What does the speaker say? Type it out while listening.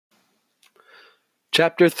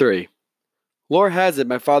Chapter 3. Lore has it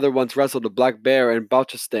my father once wrestled a black bear in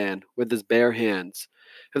Balochistan with his bare hands.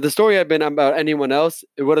 If the story had been about anyone else,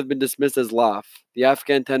 it would have been dismissed as laugh, the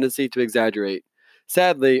Afghan tendency to exaggerate.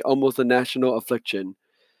 Sadly, almost a national affliction.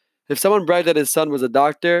 If someone bragged that his son was a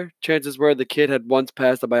doctor, chances were the kid had once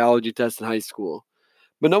passed a biology test in high school.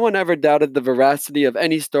 But no one ever doubted the veracity of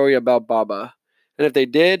any story about Baba. And if they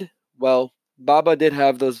did, well, Baba did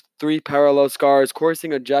have those three parallel scars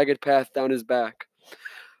coursing a jagged path down his back.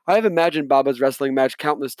 I have imagined Baba's wrestling match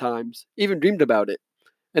countless times, even dreamed about it.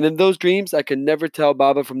 And in those dreams, I could never tell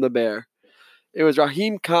Baba from the bear. It was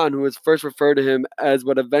Rahim Khan who was first referred to him as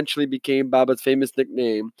what eventually became Baba's famous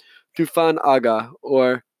nickname, Tufan Aga,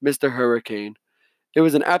 or Mr. Hurricane. It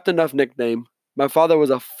was an apt enough nickname. My father was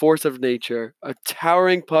a force of nature, a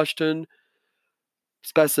towering Pashtun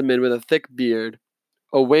specimen with a thick beard,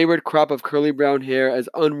 a wayward crop of curly brown hair as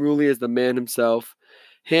unruly as the man himself,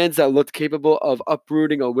 hands that looked capable of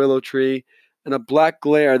uprooting a willow tree, and a black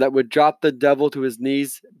glare that would drop the devil to his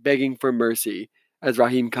knees begging for mercy, as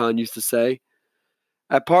Rahim Khan used to say.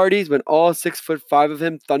 At parties, when all 6'5" of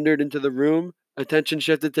him thundered into the room, attention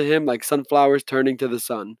shifted to him like sunflowers turning to the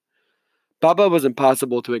sun. Baba was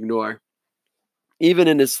impossible to ignore, even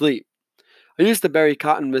in his sleep. I used to bury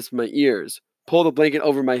cotton mist in my ears, pull the blanket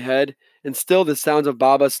over my head, and still the sounds of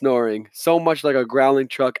Baba snoring, so much like a growling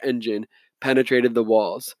truck engine, penetrated the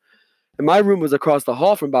walls. And my room was across the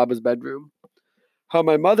hall from Baba's bedroom. How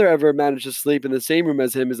my mother ever managed to sleep in the same room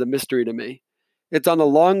as him is a mystery to me. It's on the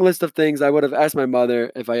long list of things I would have asked my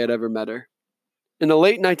mother if I had ever met her. In the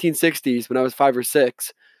late 1960s, when I was 5 or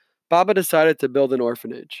 6, Baba decided to build an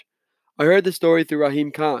orphanage. I heard the story through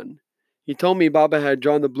Rahim Khan. He told me Baba had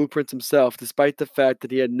drawn the blueprints himself despite the fact that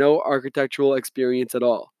he had no architectural experience at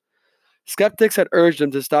all. Skeptics had urged him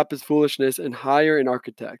to stop his foolishness and hire an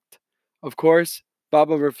architect. Of course,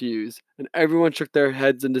 Baba refused, and everyone shook their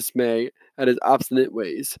heads in dismay at his obstinate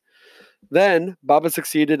ways. Then, Baba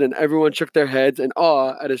succeeded, and everyone shook their heads in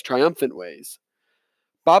awe at his triumphant ways.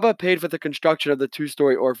 Baba paid for the construction of the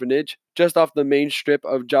two-story orphanage just off the main strip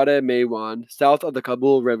of Jade Maiwan, south of the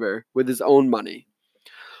Kabul River, with his own money.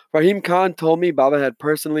 Rahim Khan told me Baba had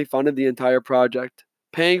personally funded the entire project,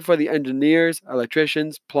 paying for the engineers,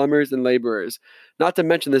 electricians, plumbers, and laborers, not to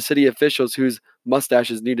mention the city officials whose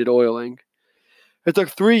mustaches needed oiling. It took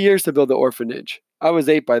 3 years to build the orphanage. I was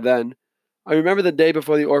 8 by then. I remember the day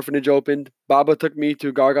before the orphanage opened, Baba took me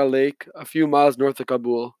to Garga Lake, a few miles north of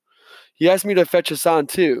Kabul. He asked me to fetch Hassan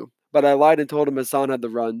too, but I lied and told him Hassan had the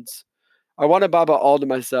runs. I wanted Baba all to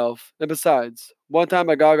myself, and besides, one time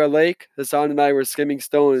at Garga Lake, Hassan and I were skimming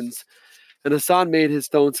stones, and Hassan made his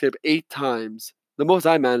stone skip 8 times. The most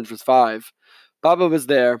I managed was 5. Baba was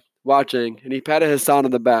there, watching, and he patted Hassan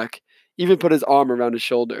on the back, even put his arm around his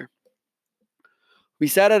shoulder. We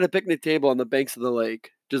sat at a picnic table on the banks of the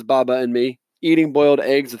lake, just Baba and me, eating boiled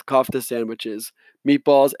eggs with kofta sandwiches,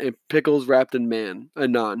 meatballs, and pickles wrapped in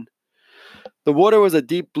naan. The water was a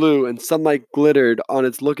deep blue and sunlight glittered on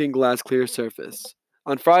its looking glass clear surface.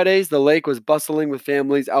 On Fridays, the lake was bustling with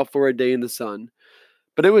families out for a day in the sun.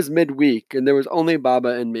 But it was midweek, and there was only Baba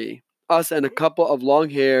and me, us and a couple of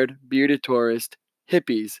long-haired, bearded tourists,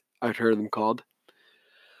 hippies, I'd heard them called.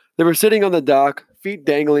 They were sitting on the dock, feet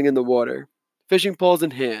dangling in the water, fishing poles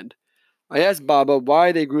in hand. I asked Baba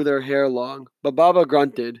why they grew their hair long, but Baba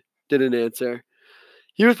grunted, didn't answer.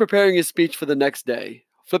 He was preparing his speech for the next day,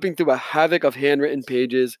 flipping through a havoc of handwritten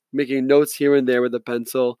pages, making notes here and there with a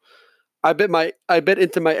pencil. I bit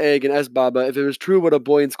into my egg and asked Baba if it was true what a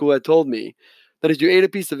boy in school had told me, that if you ate a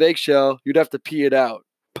piece of eggshell, you'd have to pee it out.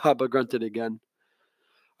 Baba grunted again.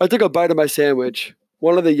 I took a bite of my sandwich.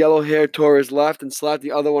 One of the yellow-haired tourists laughed and slapped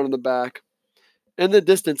the other one on the back. In the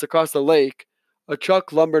distance, across the lake, a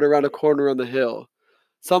truck lumbered around a corner on the hill.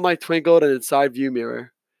 Sunlight twinkled in its side view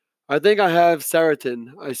mirror. I think I have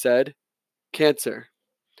Saratin, I said. Cancer.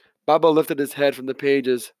 Baba lifted his head from the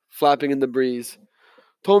pages, flapping in the breeze.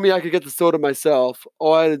 Told me I could get the soda myself.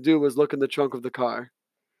 All I had to do was look in the trunk of the car.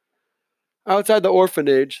 Outside the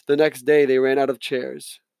orphanage, the next day they ran out of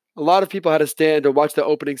chairs. A lot of people had to stand to watch the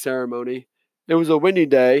opening ceremony. It was a windy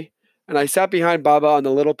day, and I sat behind Baba on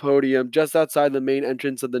the little podium just outside the main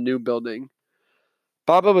entrance of the new building.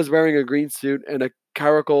 Baba was wearing a green suit and a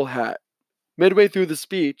caracol hat. Midway through the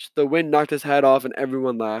speech, the wind knocked his hat off and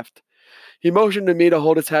everyone laughed. He motioned to me to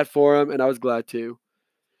hold his hat for him, and I was glad to.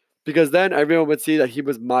 Because then everyone would see that he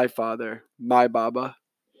was my father, my Baba.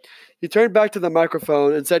 He turned back to the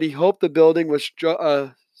microphone and said he hoped the building was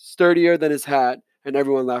sturdier than his hat, and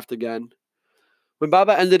everyone laughed again. When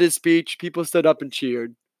Baba ended his speech, people stood up and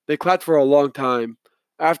cheered. They clapped for a long time.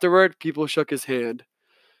 Afterward, people shook his hand.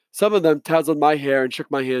 Some of them tousled my hair and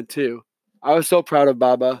shook my hand too. I was so proud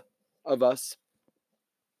of us.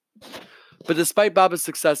 But despite Baba's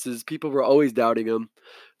successes, people were always doubting him.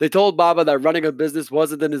 They told Baba that running a business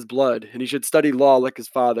wasn't in his blood and he should study law like his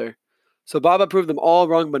father. So Baba proved them all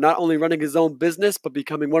wrong by not only running his own business, but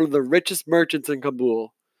becoming one of the richest merchants in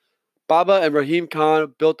Kabul. Baba and Rahim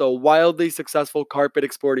Khan built a wildly successful carpet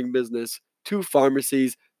exporting business, 2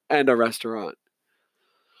 pharmacies, and a restaurant.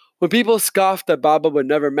 When people scoffed that Baba would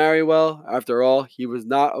never marry well, after all, he was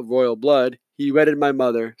not of royal blood, he wedded my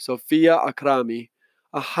mother, Sophia Akrami,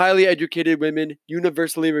 a highly educated woman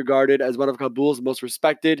universally regarded as one of Kabul's most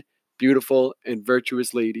respected, beautiful, and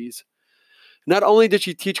virtuous ladies. Not only did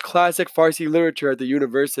she teach classic Farsi literature at the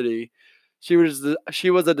university, she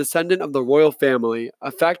was a descendant of the royal family,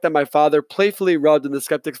 a fact that my father playfully rubbed in the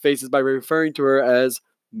skeptics' faces by referring to her as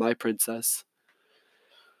my princess.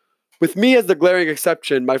 With me as the glaring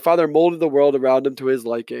exception, my father molded the world around him to his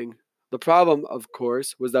liking. The problem, of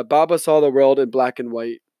course, was that Baba saw the world in black and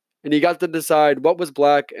white, and he got to decide what was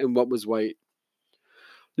black and what was white.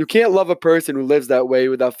 You can't love a person who lives that way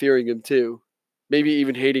without fearing him too, maybe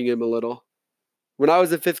even hating him a little. When I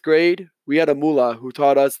was in 5th grade, we had a mullah who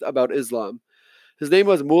taught us about Islam. His name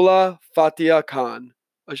was Mullah Fatia Khan,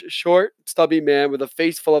 a short, stubby man with a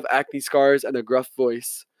face full of acne scars and a gruff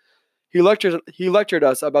voice. He lectured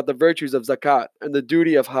us about the virtues of zakat and the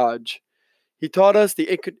duty of Hajj. He taught us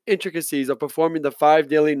the intricacies of performing the 5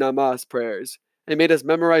 daily namaz prayers and made us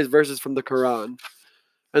memorize verses from the Quran.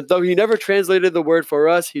 And though he never translated the word for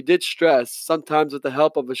us, he did stress, sometimes with the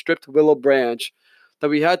help of a stripped willow branch, that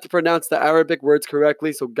we had to pronounce the Arabic words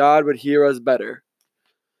correctly so God would hear us better.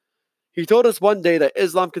 He told us one day that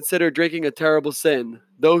Islam considered drinking a terrible sin.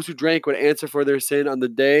 Those who drank would answer for their sin on the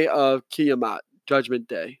day of Qiyamah, Judgment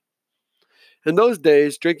Day. In those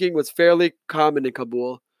days, drinking was fairly common in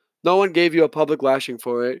Kabul. No one gave you a public lashing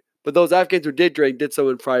for it, but those Afghans who did drink did so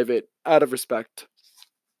in private, out of respect.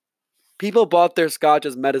 People bought their scotch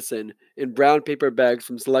as medicine in brown paper bags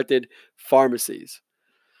from selected pharmacies.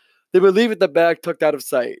 They would leave the bag tucked out of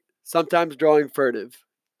sight, sometimes drawing furtive,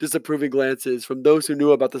 disapproving glances from those who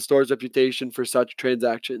knew about the store's reputation for such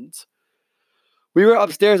transactions. We were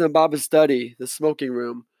upstairs in Baba's study, the smoking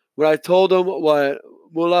room, when I told him what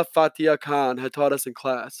Mullah Fatia Khan had taught us in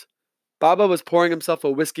class. Baba was pouring himself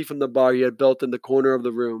a whiskey from the bar he had built in the corner of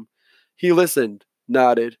the room. He listened,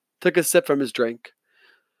 nodded, took a sip from his drink.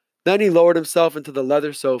 Then he lowered himself into the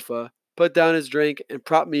leather sofa, put down his drink, and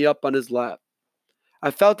propped me up on his lap.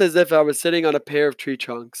 I felt as if I was sitting on a pair of tree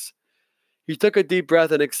trunks. He took a deep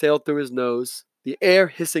breath and exhaled through his nose, the air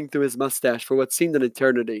hissing through his mustache for what seemed an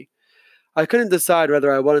eternity. I couldn't decide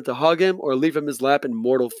whether I wanted to hug him or leave him his lap in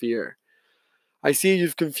mortal fear. I see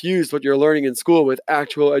you've confused what you're learning in school with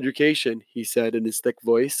actual education, he said in his thick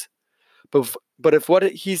voice. But if what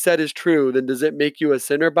he said is true, then does it make you a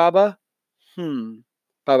sinner, Baba?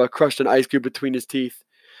 Baba crushed an ice cube between his teeth.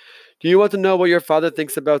 Do you want to know what your father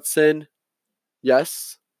thinks about sin?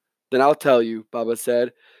 Yes? Then I'll tell you, Baba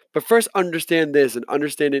said. But first understand this, and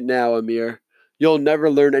understand it now, Amir. You'll never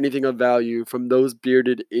learn anything of value from those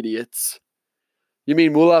bearded idiots. You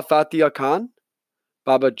mean Mullah Fatia Khan?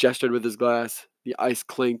 Baba gestured with his glass. The ice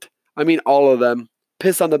clinked. I mean all of them.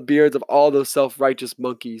 Piss on the beards of all those self-righteous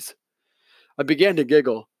monkeys. I began to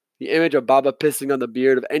giggle. The image of Baba pissing on the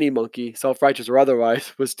beard of any monkey, self-righteous or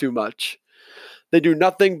otherwise, was too much. They do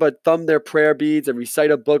nothing but thumb their prayer beads and recite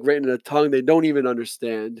a book written in a tongue they don't even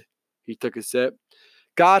understand. He took a sip.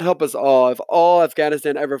 God help us all if all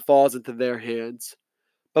Afghanistan ever falls into their hands.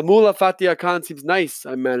 But Mullah Fatia Khan seems nice,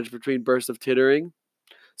 I managed between bursts of tittering.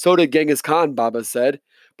 So did Genghis Khan, Baba said.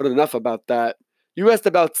 But enough about that. You asked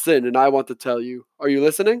about sin, and I want to tell you. Are you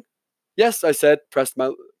listening? Yes, I said,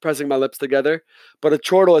 pressing my lips together. But a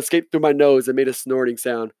chortle escaped through my nose and made a snorting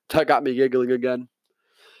sound. That got me giggling again.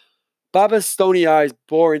 Baba's stony eyes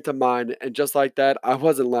bore into mine, and just like that, I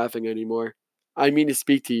wasn't laughing anymore. I mean to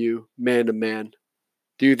speak to you, man to man.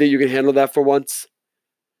 Do you think you can handle that for once?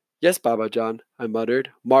 Yes, Baba John, I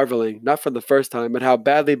muttered, marveling, not for the first time, at how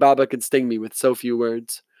badly Baba could sting me with so few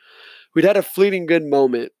words. We'd had a fleeting good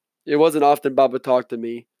moment. It wasn't often Baba talked to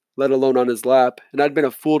me, let alone on his lap, and I'd been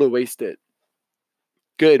a fool to waste it.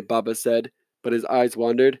 Good, Baba said, but his eyes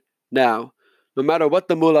wandered. Now, no matter what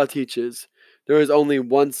the mullah teaches, there is only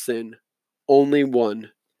one sin, only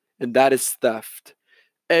one, and that is theft.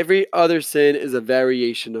 Every other sin is a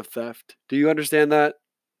variation of theft. Do you understand that?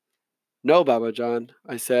 No, Baba John,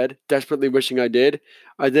 I said, desperately wishing I did.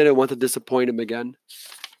 I didn't want to disappoint him again.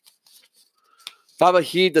 Baba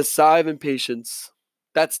heaved a sigh of impatience.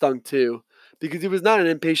 That stung too, because he was not an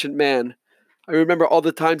impatient man. I remember all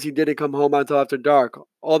the times he didn't come home until after dark,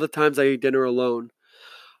 all the times I ate dinner alone.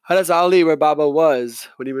 I'd asked Ali where Baba was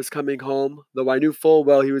when he was coming home, though I knew full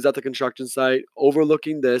well he was at the construction site,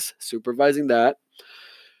 overlooking this, supervising that.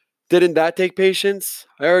 Didn't that take patience?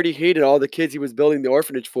 I already hated all the kids he was building the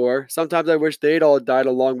orphanage for. Sometimes I wish they'd all died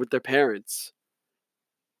along with their parents.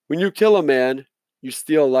 When you kill a man, you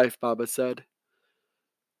steal life, Baba said.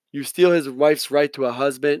 You steal his wife's right to a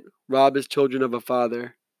husband, rob his children of a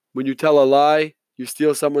father. When you tell a lie, you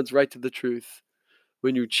steal someone's right to the truth.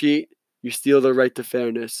 When you cheat, you steal the right to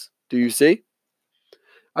fairness. Do you see?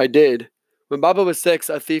 I did. When Baba was 6,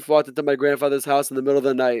 a thief walked into my grandfather's house in the middle of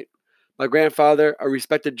the night. My grandfather, a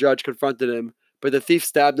respected judge, confronted him, but the thief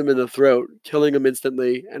stabbed him in the throat, killing him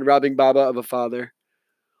instantly and robbing Baba of a father.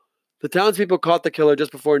 The townspeople caught the killer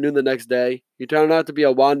just before noon the next day. He turned out to be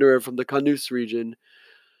a wanderer from the Kanus region.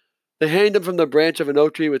 They hanged him from the branch of an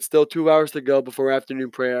oak tree with still 2 hours to go before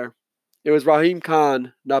afternoon prayer. It was Rahim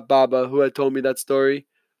Khan, not Baba, who had told me that story.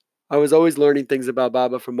 I was always learning things about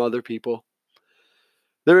Baba from other people.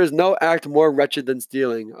 There is no act more wretched than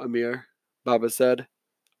stealing, Amir, Baba said.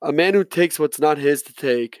 A man who takes what's not his to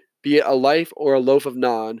take, be it a life or a loaf of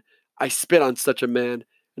naan, I spit on such a man,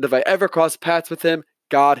 and if I ever cross paths with him,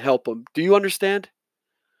 God help him. Do you understand?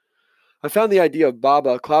 I found the idea of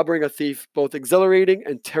Baba clobbering a thief both exhilarating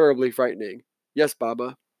and terribly frightening. Yes,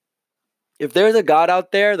 Baba. If there's a God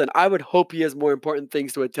out there, then I would hope he has more important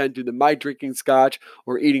things to attend to than my drinking scotch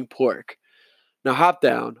or eating pork. Now hop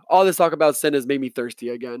down. All this talk about sin has made me thirsty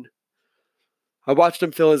again. I watched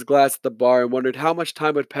him fill his glass at the bar and wondered how much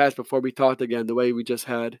time would pass before we talked again the way we just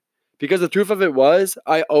had. Because the truth of it was,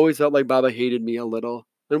 I always felt like Baba hated me a little.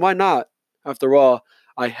 And why not? After all,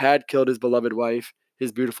 I had killed his beloved wife,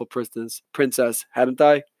 his beautiful princess, hadn't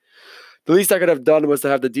I? The least I could have done was to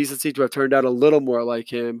have the decency to have turned out a little more like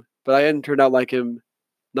him, but I hadn't turned out like him,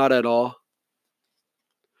 not at all.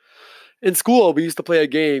 In school, we used to play a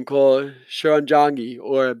game called Sharanjangi,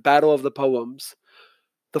 or Battle of the Poems.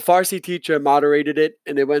 The Farsi teacher moderated it,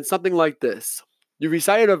 and it went something like this. You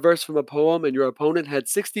recited a verse from a poem, and your opponent had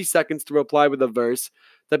 60 seconds to reply with a verse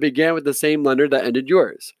that began with the same letter that ended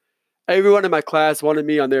yours. Everyone in my class wanted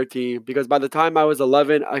me on their team because by the time I was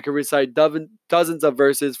 11, I could recite dozens of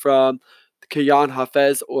verses from Kiyan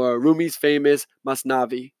Hafez or Rumi's famous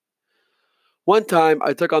Masnavi. One time,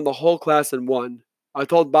 I took on the whole class and won. I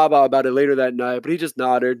told Baba about it later that night, but he just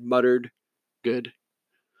nodded, muttered, "Good."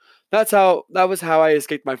 That was how I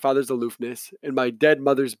escaped my father's aloofness in my dead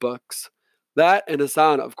mother's books. That and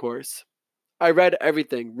Hassan, of course. I read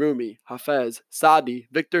everything: Rumi, Hafez, Sadi,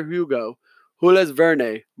 Victor Hugo, Jules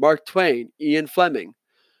Verne, Mark Twain, Ian Fleming.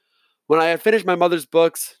 When I had finished my mother's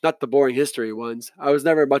books, not the boring history ones, I was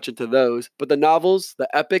never much into those, but the novels, the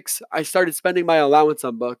epics, I started spending my allowance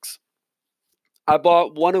on books. I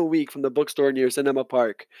bought one a week from the bookstore near Cinema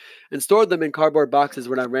Park and stored them in cardboard boxes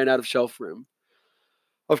when I ran out of shelf room.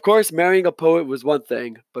 Of course, marrying a poet was one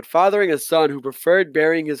thing, but fathering a son who preferred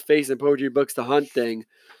burying his face in poetry books to hunting,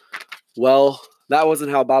 well, that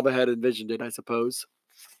wasn't how Baba had envisioned it, I suppose.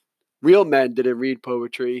 Real men didn't read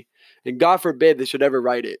poetry, and God forbid they should ever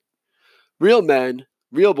write it. Real men,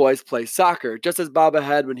 real boys play soccer, just as Baba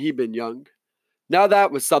had when he'd been young. Now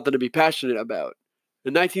that was something to be passionate about.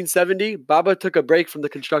 In 1970, Baba took a break from the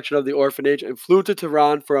construction of the orphanage and flew to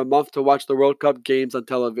Tehran for a month to watch the World Cup games on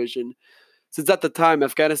television, since at the time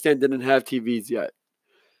Afghanistan didn't have TVs yet.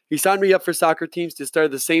 He signed me up for soccer teams to stir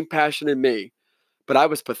the same passion in me, but I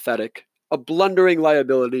was pathetic, a blundering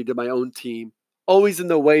liability to my own team, always in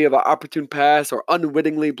the way of an opportune pass or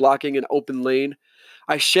unwittingly blocking an open lane.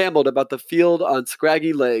 I shambled about the field on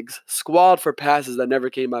scraggy legs, squalled for passes that never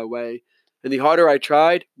came my way, and the harder I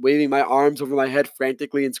tried, waving my arms over my head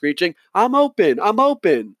frantically and screeching, I'm open! I'm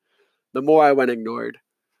open!" the more I went ignored.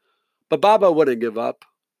 But Baba wouldn't give up.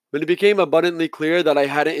 When it became abundantly clear that I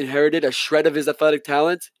hadn't inherited a shred of his athletic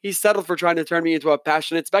talent, he settled for trying to turn me into a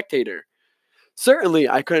passionate spectator. Certainly,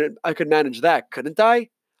 I could manage that, couldn't I?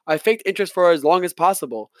 I faked interest for as long as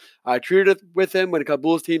possible. I treated with him when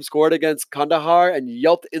Kabul's team scored against Kandahar and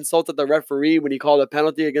yelped insults at the referee when he called a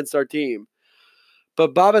penalty against our team.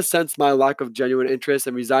 But Baba sensed my lack of genuine interest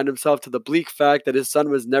and resigned himself to the bleak fact that his son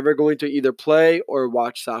was never going to either play or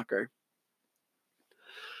watch soccer.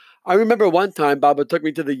 I remember one time Baba took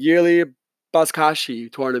me to the yearly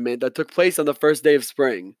Baskashi tournament that took place on the first day of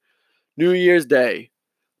spring, New Year's Day.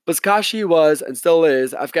 Baskashi was, and still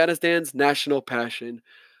is, Afghanistan's national passion.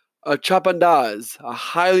 A chapandaz, a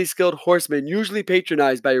highly skilled horseman usually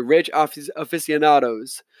patronized by rich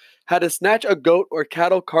aficionados, had to snatch a goat or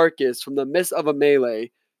cattle carcass from the midst of a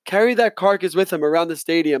melee, carry that carcass with him around the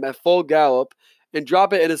stadium at full gallop, and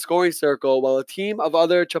drop it in a scoring circle while a team of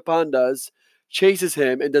other chapandas chases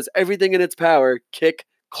him and does everything in its power: kick,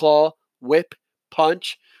 claw, whip,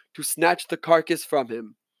 punch, to snatch the carcass from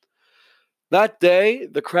him. That day,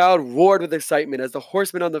 the crowd roared with excitement as the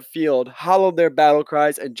horsemen on the field hollowed their battle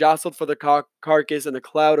cries and jostled for the carcass in a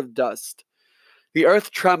cloud of dust. The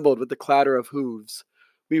earth trembled with the clatter of hooves.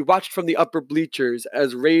 We watched from the upper bleachers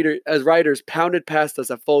as riders pounded past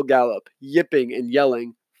us at full gallop, yipping and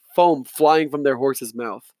yelling, foam flying from their horses'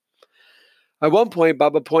 mouth. At one point,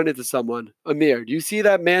 Baba pointed to someone. Amir, do you see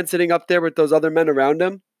that man sitting up there with those other men around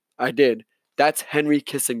him? I did. That's Henry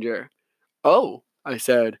Kissinger. Oh, I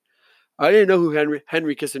said. I didn't know who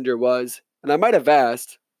Henry Kissinger was, and I might have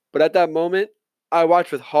asked, but at that moment, I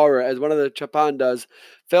watched with horror as one of the chapandas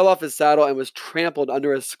fell off his saddle and was trampled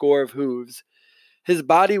under a score of hooves. His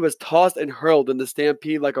body was tossed and hurled in the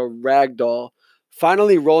stampede like a rag doll,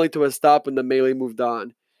 finally rolling to a stop when the melee moved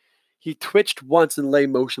on. He twitched once and lay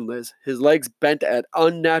motionless, his legs bent at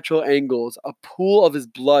unnatural angles, a pool of his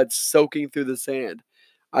blood soaking through the sand.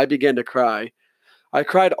 I began to cry. I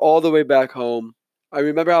cried all the way back home. I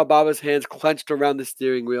remember how Baba's hands clenched around the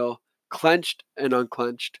steering wheel, clenched and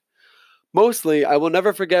unclenched. Mostly, I will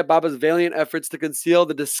never forget Baba's valiant efforts to conceal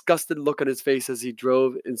the disgusted look on his face as he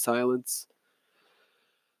drove in silence.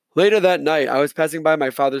 Later that night, I was passing by my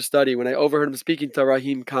father's study when I overheard him speaking to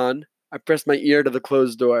Rahim Khan. I pressed my ear to the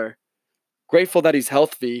closed door. Grateful that he's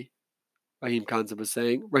healthy, Rahim Khan was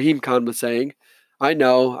saying. I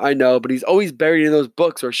know, but he's always buried in those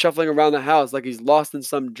books or shuffling around the house like he's lost in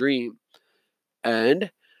some dream.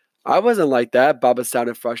 And I wasn't like that, Baba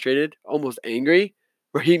sounded frustrated, almost angry.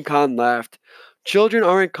 Rahim Khan laughed. Children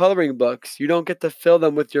aren't coloring books. You don't get to fill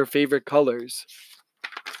them with your favorite colors.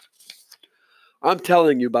 I'm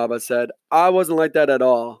telling you, Baba said, I wasn't like that at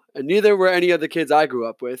all, and neither were any of the kids I grew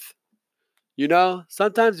up with. You know,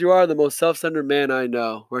 sometimes you are the most self-centered man I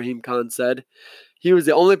know, Rahim Khan said. He was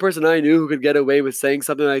the only person I knew who could get away with saying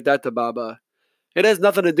something like that to Baba. It has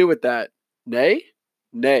nothing to do with that. Nay?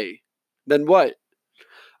 Nay. Then what?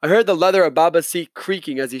 I heard the leather of Baba's seat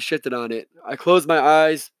creaking as he shifted on it. I closed my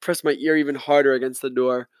eyes, pressed my ear even harder against the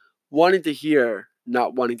door, wanting to hear,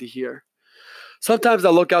 not wanting to hear. Sometimes I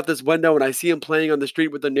look out this window and I see him playing on the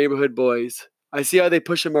street with the neighborhood boys. I see how they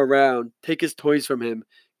push him around, take his toys from him,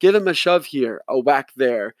 give him a shove here, a whack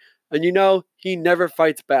there. And you know, he never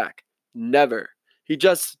fights back. Never. He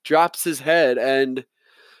just drops his head and...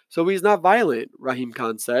 So he's not violent, Rahim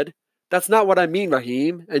Khan said. That's not what I mean,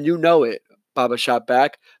 Rahim, and you know it, Baba shot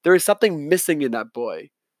back. There is something missing in that boy.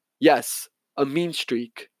 Yes, a mean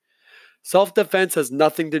streak. Self-defense has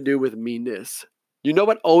nothing to do with meanness. You know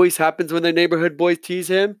what always happens when the neighborhood boys tease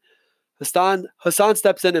him? Hassan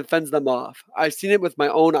steps in and fends them off. I've seen it with my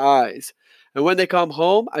own eyes. And when they come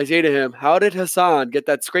home, I say to him, how did Hassan get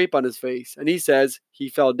that scrape on his face? And he says, he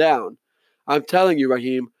fell down. I'm telling you,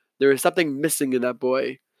 Rahim, there is something missing in that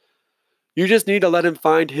boy. You just need to let him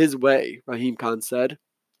find his way, Rahim Khan said.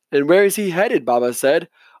 And where is he headed, Baba said.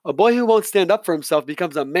 A boy who won't stand up for himself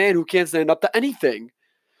becomes a man who can't stand up to anything.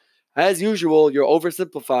 As usual, you're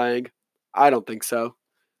oversimplifying. I don't think so.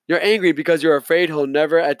 You're angry because you're afraid he'll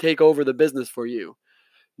never take over the business for you.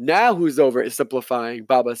 Now who's oversimplifying,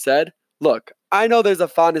 Baba said. Look, I know there's a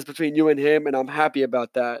fondness between you and him, and I'm happy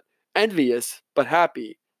about that. Envious, but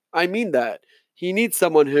happy. I mean that. He needs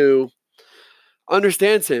someone who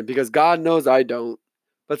understands him, because God knows I don't.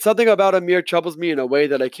 But something about Amir troubles me in a way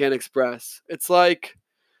that I can't express. It's like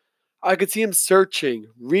I could see him searching,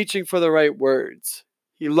 reaching for the right words.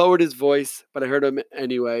 He lowered his voice, but I heard him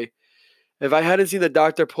anyway. If I hadn't seen the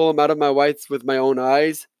doctor pull him out of my wife with my own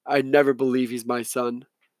eyes, I'd never believe he's my son.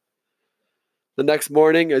 The next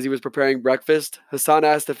morning, as he was preparing breakfast, Hassan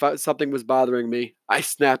asked if something was bothering me. I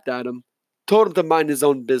snapped at him, told him to mind his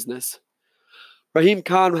own business. Rahim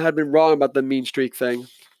Khan had been wrong about the mean streak thing.